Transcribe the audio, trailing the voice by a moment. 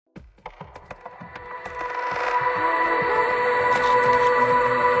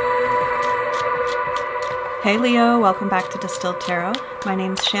Hey Leo, welcome back to Distilled Tarot. My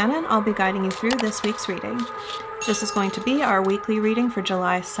name's Shannon. I'll be guiding you through this week's reading. This is going to be our weekly reading for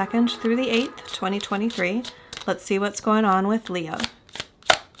July 2nd through the 8th, 2023. Let's see what's going on with Leo.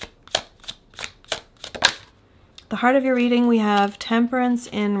 The heart of your reading, we have Temperance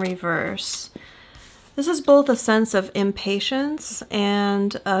in reverse. This is both a sense of impatience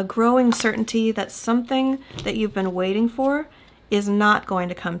and a growing certainty that something that you've been waiting for is not going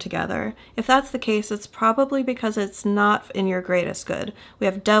to come together. If that's the case, it's probably because it's not in your greatest good. We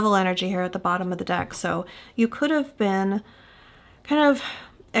have Devil energy here at the bottom of the deck, so you could have been kind of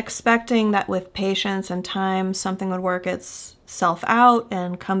expecting that with patience and time something would work itself out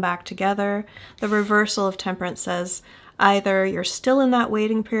and come back together. The reversal of Temperance says either you're still in that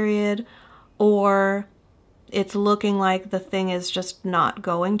waiting period or it's looking like the thing is just not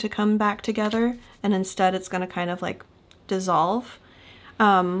going to come back together, and instead it's going to kind of like dissolve.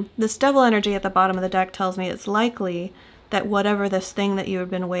 This Devil energy at the bottom of the deck tells me it's likely that whatever this thing that you have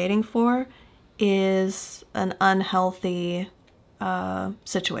been waiting for is an unhealthy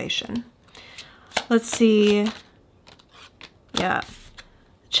situation. Let's see. Yeah.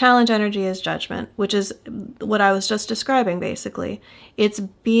 Challenge energy is Judgment, which is what I was just describing basically. It's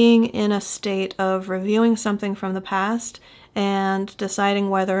being in a state of reviewing something from the past and deciding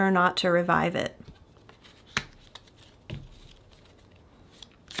whether or not to revive it.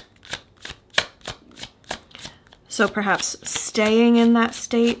 So perhaps staying in that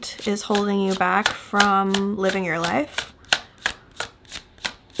state is holding you back from living your life.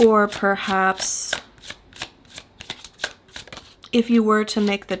 Or perhaps if you were to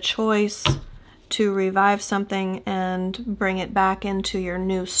make the choice to revive something and bring it back into your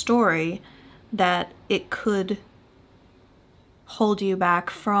new story, that it could hold you back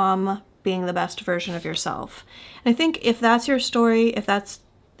from being the best version of yourself. And I think if that's your story, if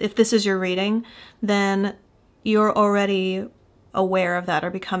this is your reading, then you're already aware of that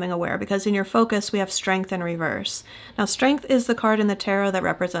or becoming aware, because in your focus we have Strength in reverse. Now Strength is the card in the tarot that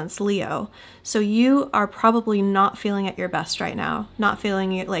represents Leo, so you are probably not feeling at your best right now, not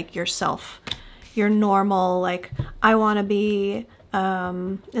feeling like yourself, your normal, like, I want to be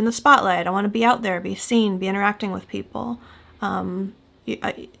in the spotlight, I want to be out there, be seen, be interacting with people. You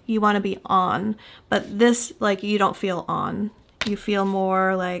want to be on, but this, like, you don't feel on. You feel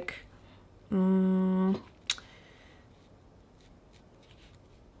more like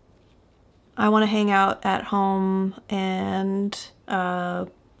I want to hang out at home and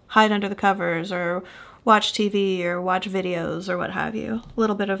hide under the covers or watch TV or watch videos or what have you. A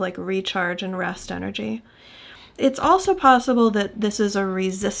little bit of like recharge and rest energy. It's also possible that this is a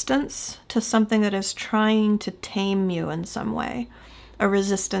resistance to something that is trying to tame you in some way. A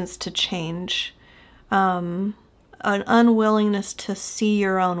resistance to change. An unwillingness to see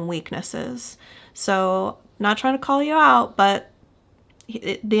your own weaknesses. So, not trying to call you out, but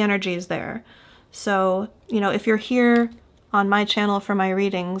the energy is there. So, you know, if you're here on my channel for my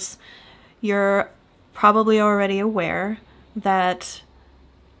readings, you're probably already aware that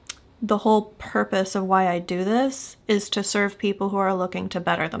the whole purpose of why I do this is to serve people who are looking to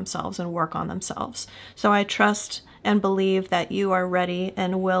better themselves and work on themselves. So I trust and believe that you are ready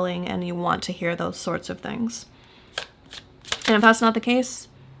and willing and you want to hear those sorts of things. And if that's not the case,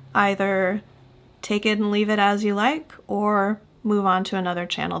 either take it and leave it as you like, or move on to another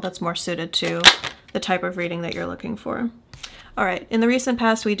channel that's more suited to the type of reading that you're looking for. All right, in the recent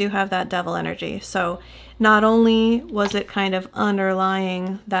past, we do have that Devil energy. So not only was it kind of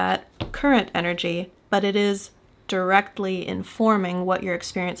underlying that current energy, but it is directly informing what you're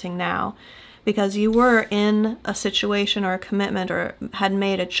experiencing now, because you were in a situation or a commitment or had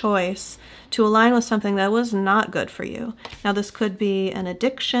made a choice to align with something that was not good for you. Now, this could be an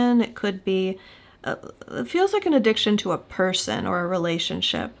addiction. It could be it feels like an addiction to a person or a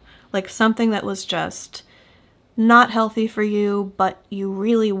relationship, like something that was just not healthy for you, but you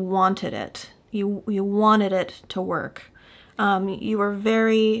really wanted it. You wanted it to work. You were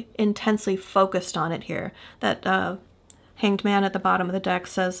very intensely focused on it here. That Hanged Man at the bottom of the deck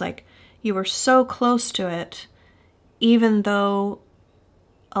says, like, you were so close to it, even though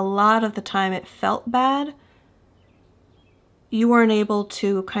a lot of the time it felt bad, you weren't able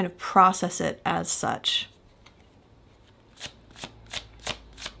to kind of process it as such.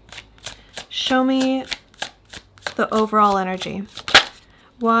 Show me the overall energy.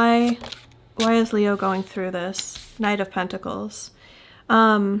 Why is Leo going through this? Knight of Pentacles.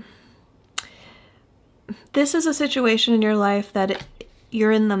 This is a situation in your life that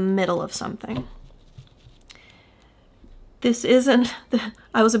you're in the middle of something. This isn't,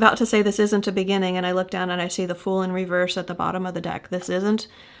 I was about to say this isn't a beginning, and I look down and I see the Fool in reverse at the bottom of the deck. This isn't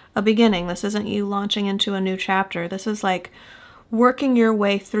a beginning. This isn't you launching into a new chapter. This is like working your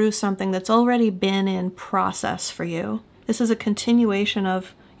way through something that's already been in process for you. This is a continuation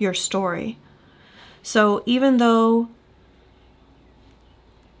of your story. So even though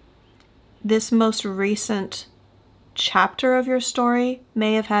this most recent chapter of your story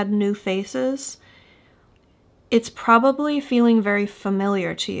may have had new faces, it's probably feeling very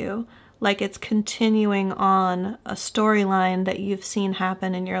familiar to you, like it's continuing on a storyline that you've seen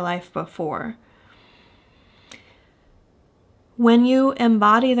happen in your life before. When you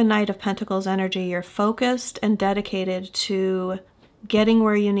embody the Knight of Pentacles energy, you're focused and dedicated to getting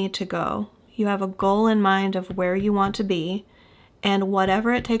where you need to go. You have a goal in mind of where you want to be, and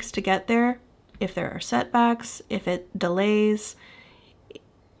whatever it takes to get there, if there are setbacks, if it delays,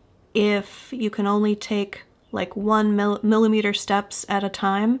 if you can only take like 1 millimeter steps at a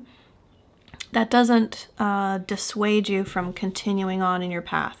time, that doesn't dissuade you from continuing on in your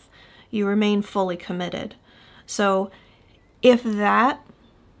path. You remain fully committed. So if that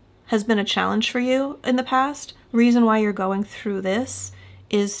has been a challenge for you in the past, the reason why you're going through this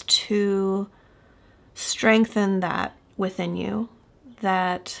is to strengthen that within you,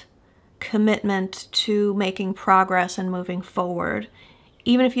 that commitment to making progress and moving forward.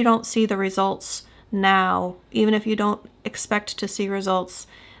 Even if you don't see the results now, even if you don't expect to see results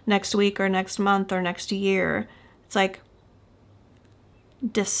next week or next month or next year, it's like,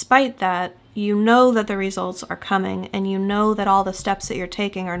 despite that, you know that the results are coming, and you know that all the steps that you're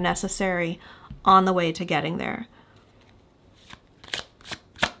taking are necessary on the way to getting there.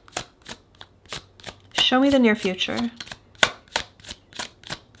 Show me the near future.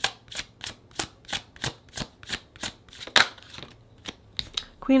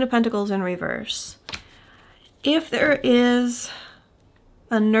 Queen of Pentacles in reverse. If there is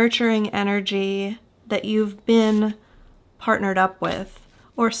a nurturing energy that you've been partnered up with,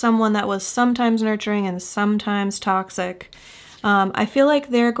 or someone that was sometimes nurturing and sometimes toxic, I feel like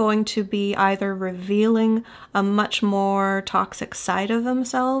they're going to be either revealing a much more toxic side of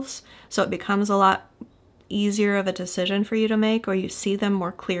themselves, so it becomes a lot easier of a decision for you to make, or you see them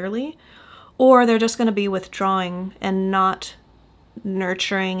more clearly, or they're just going to be withdrawing and not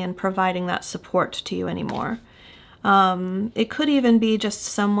nurturing and providing that support to you anymore. It could even be just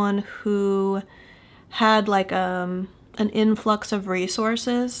someone who had like an influx of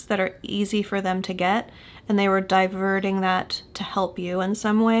resources that are easy for them to get, and they were diverting that to help you in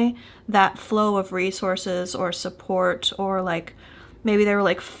some way. That flow of resources or support, or like maybe they were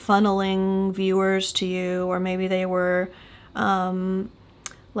like funneling viewers to you, or maybe they were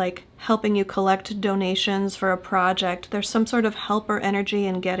like helping you collect donations for a project. There's some sort of helper energy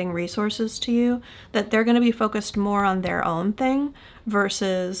in getting resources to you, that they're going to be focused more on their own thing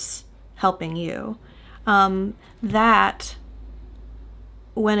versus helping you. That,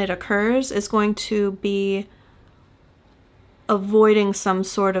 when it occurs, is going to be avoiding some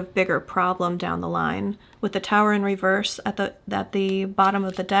sort of bigger problem down the line. With the Tower in reverse at the bottom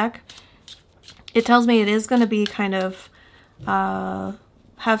of the deck, it tells me it is going to be kind of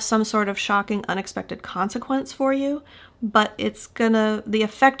have some sort of shocking, unexpected consequence for you, but the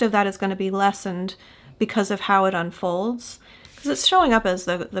effect of that is going to be lessened because of how it unfolds. Because it's showing up as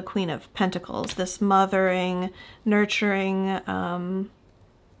the Queen of Pentacles, this mothering, nurturing,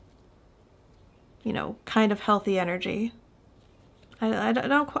 you know, kind of healthy energy.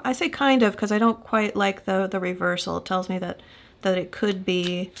 I say kind of because I don't quite like the reversal. It tells me that it could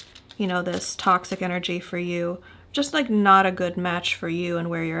be, you know, this toxic energy for you, just like not a good match for you and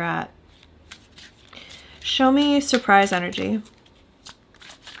where you're at. Show me surprise energy.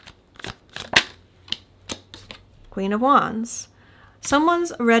 Queen of Wands.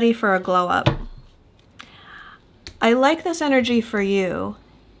 Someone's ready for a glow up. I like this energy for you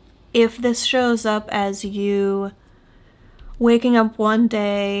if this shows up as you waking up one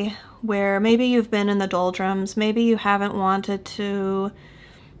day where maybe you've been in the doldrums, maybe you haven't wanted to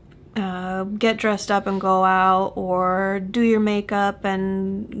get dressed up and go out, or do your makeup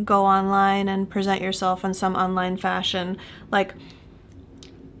and go online and present yourself in some online fashion. Like,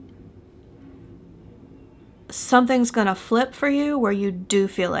 something's gonna flip for you where you do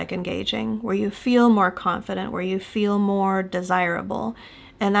feel like engaging, where you feel more confident, where you feel more desirable.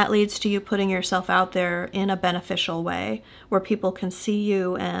 And that leads to you putting yourself out there in a beneficial way, where people can see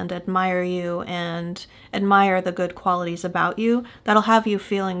you and admire the good qualities about you. That'll have you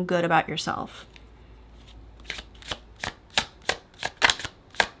feeling good about yourself.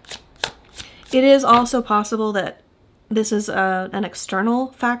 It is also possible that this is an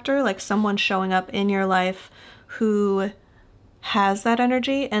external factor, like someone showing up in your life who has that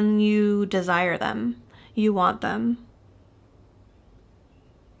energy and you desire them. You want them.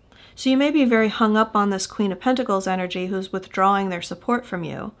 So you may be very hung up on this Queen of Pentacles energy who's withdrawing their support from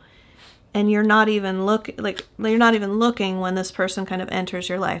you. And you're not even looking when this person kind of enters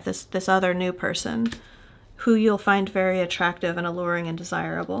your life, this other new person who you'll find very attractive and alluring and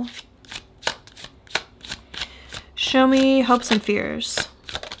desirable. Show me hopes and fears.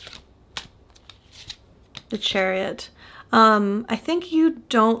 The Chariot. I think you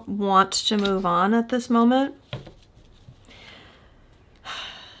don't want to move on at this moment.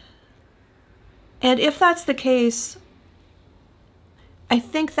 And if that's the case, I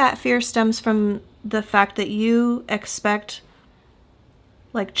think that fear stems from the fact that you expect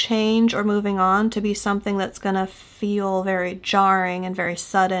like change or moving on to be something that's going to feel very jarring and very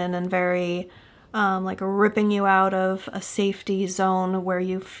sudden and very like ripping you out of a safety zone where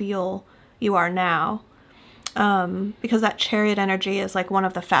you feel you are now. Because that Chariot energy is like one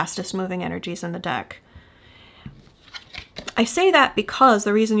of the fastest moving energies in the deck. I say that because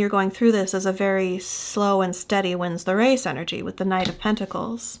the reason you're going through this is a very slow and steady wins the race energy with the Knight of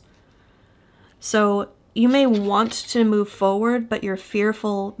Pentacles. So you may want to move forward, but you're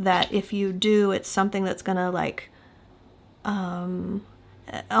fearful that if you do, it's something that's going to like,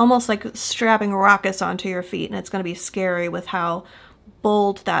 almost like strapping rockets onto your feet, and it's going to be scary with how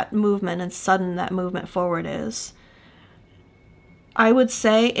bold that movement and sudden that movement forward is. I would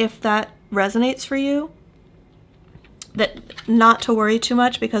say if that resonates for you, that not to worry too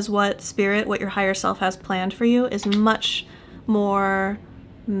much, because what Spirit, what your higher self has planned for you is much more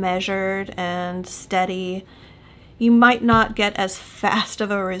measured and steady. You might not get as fast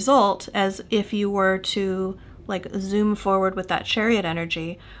of a result as if you were to like zoom forward with that Chariot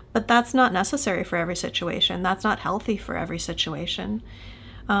energy, but that's not necessary for every situation. That's not healthy for every situation.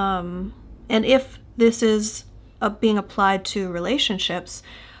 And if this is being applied to relationships,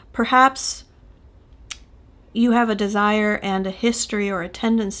 perhaps you have a desire and a history or a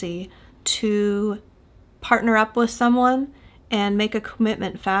tendency to partner up with someone and make a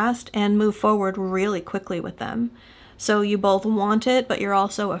commitment fast and move forward really quickly with them. So you both want it, but you're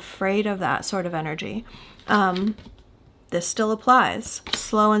also afraid of that sort of energy. This still applies.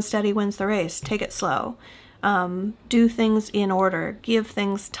 Slow and steady wins the race. Take it slow. Do things in order. Give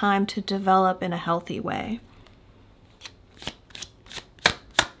things time to develop in a healthy way.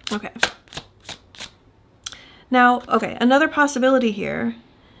 Okay. Now, okay, another possibility here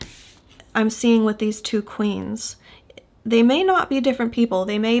I'm seeing with these two queens. They may not be different people.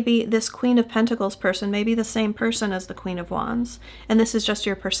 They may be, this Queen of Pentacles person may be the same person as the Queen of Wands. And this is just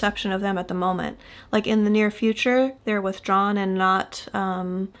your perception of them at the moment. Like in the near future, they're withdrawn and not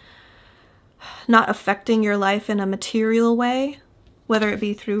affecting your life in a material way, whether it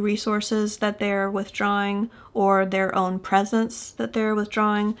be through resources that they're withdrawing or their own presence that they're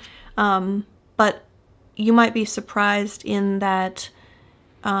withdrawing. But you might be surprised in that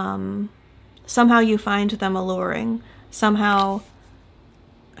somehow you find them alluring. Somehow,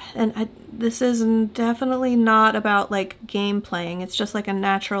 and this is definitely not about like game playing. It's just like a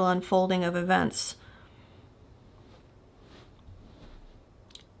natural unfolding of events.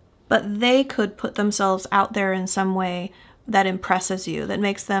 But they could put themselves out there in some way that impresses you, that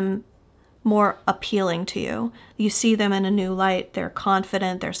makes them more appealing to you. You see them in a new light. They're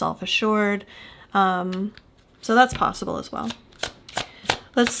confident, they're self-assured. So that's possible as well.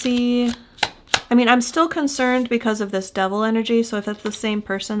 Let's see. I mean, I'm still concerned because of this Devil energy. So if it's the same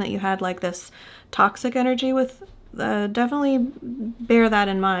person that you had like this toxic energy with, definitely bear that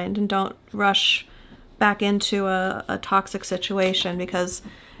in mind and don't rush back into a toxic situation, because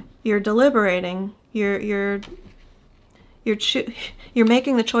you're deliberating. You're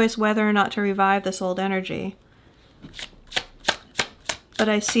making the choice whether or not to revive this old energy. But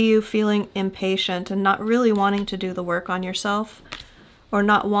I see you feeling impatient and not really wanting to do the work on yourself, or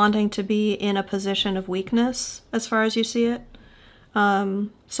not wanting to be in a position of weakness as far as you see it.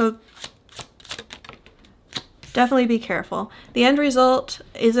 So definitely be careful. The end result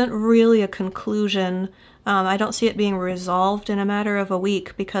isn't really a conclusion. I don't see it being resolved in a matter of a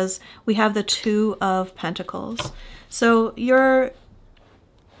week, because we have the Two of Pentacles. So you're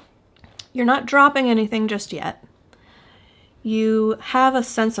not dropping anything just yet. You have a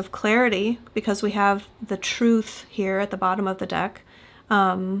sense of clarity because we have the Truth here at the bottom of the deck.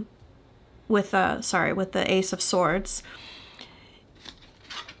 With the Ace of Swords.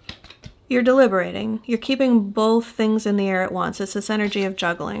 You're deliberating. You're keeping both things in the air at once. It's this energy of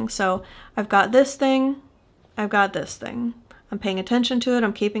juggling. So I've got this thing, I've got this thing. I'm paying attention to it,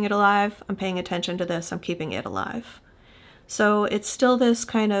 I'm keeping it alive. I'm paying attention to this, I'm keeping it alive. So it's still this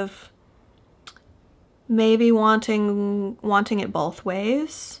kind of maybe wanting it both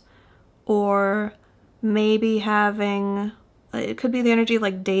ways, or maybe having it could be the energy of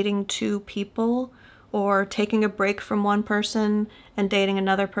like dating two people, or taking a break from one person and dating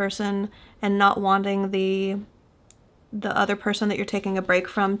another person, and not wanting the other person that you're taking a break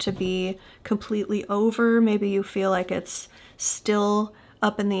from to be completely over. Maybe you feel like it's still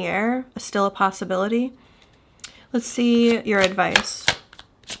up in the air, still a possibility. Let's see your advice.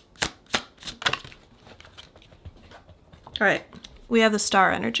 All right, we have the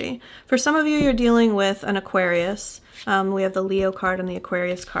star energy. For some of you, you're dealing with an Aquarius. We have the Leo card and the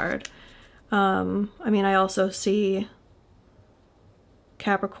Aquarius card. I mean, I also see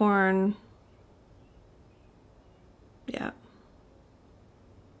Capricorn. Yeah.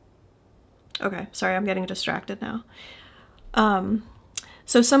 Okay, sorry, I'm getting distracted now.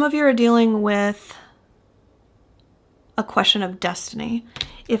 So some of you are dealing with a question of destiny.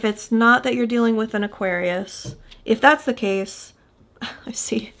 If it's not that you're dealing with an Aquarius, if that's the case, I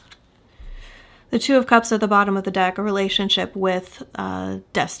see the Two of Cups at the bottom of the deck, a relationship with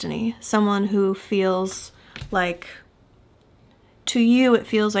destiny. Someone who feels like, to you, it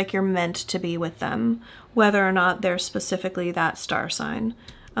feels like you're meant to be with them, whether or not they're specifically that star sign.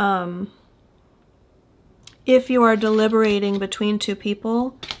 If you are deliberating between two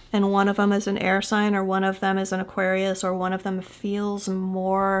people and one of them is an air sign, or one of them is an Aquarius, or one of them feels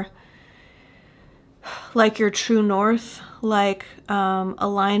more like your true north, like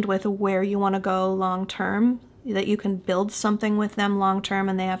aligned with where you want to go long term, that you can build something with them long term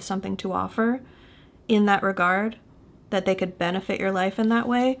and they have something to offer in that regard, that they could benefit your life in that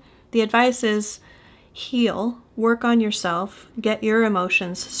way, the advice is heal, work on yourself, get your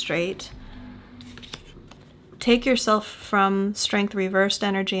emotions straight, take yourself from strength reversed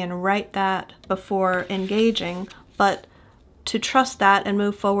energy and write that before engaging, but to trust that and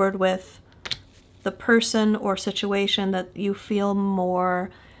move forward with the person or situation that you feel more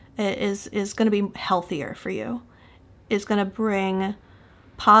is going to be healthier for you, is going to bring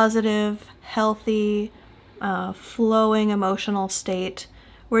positive, healthy, flowing emotional state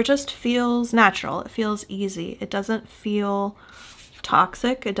where it just feels natural. It feels easy. It doesn't feel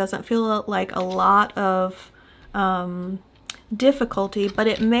toxic. It doesn't feel like a lot of difficulty, but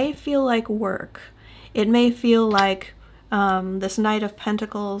it may feel like work. It may feel like this Knight of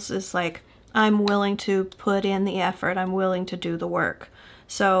Pentacles is like, I'm willing to put in the effort. I'm willing to do the work.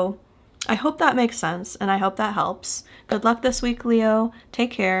 So I hope that makes sense, and I hope that helps. Good luck this week, Leo.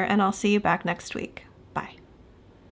 Take care, and I'll see you back next week.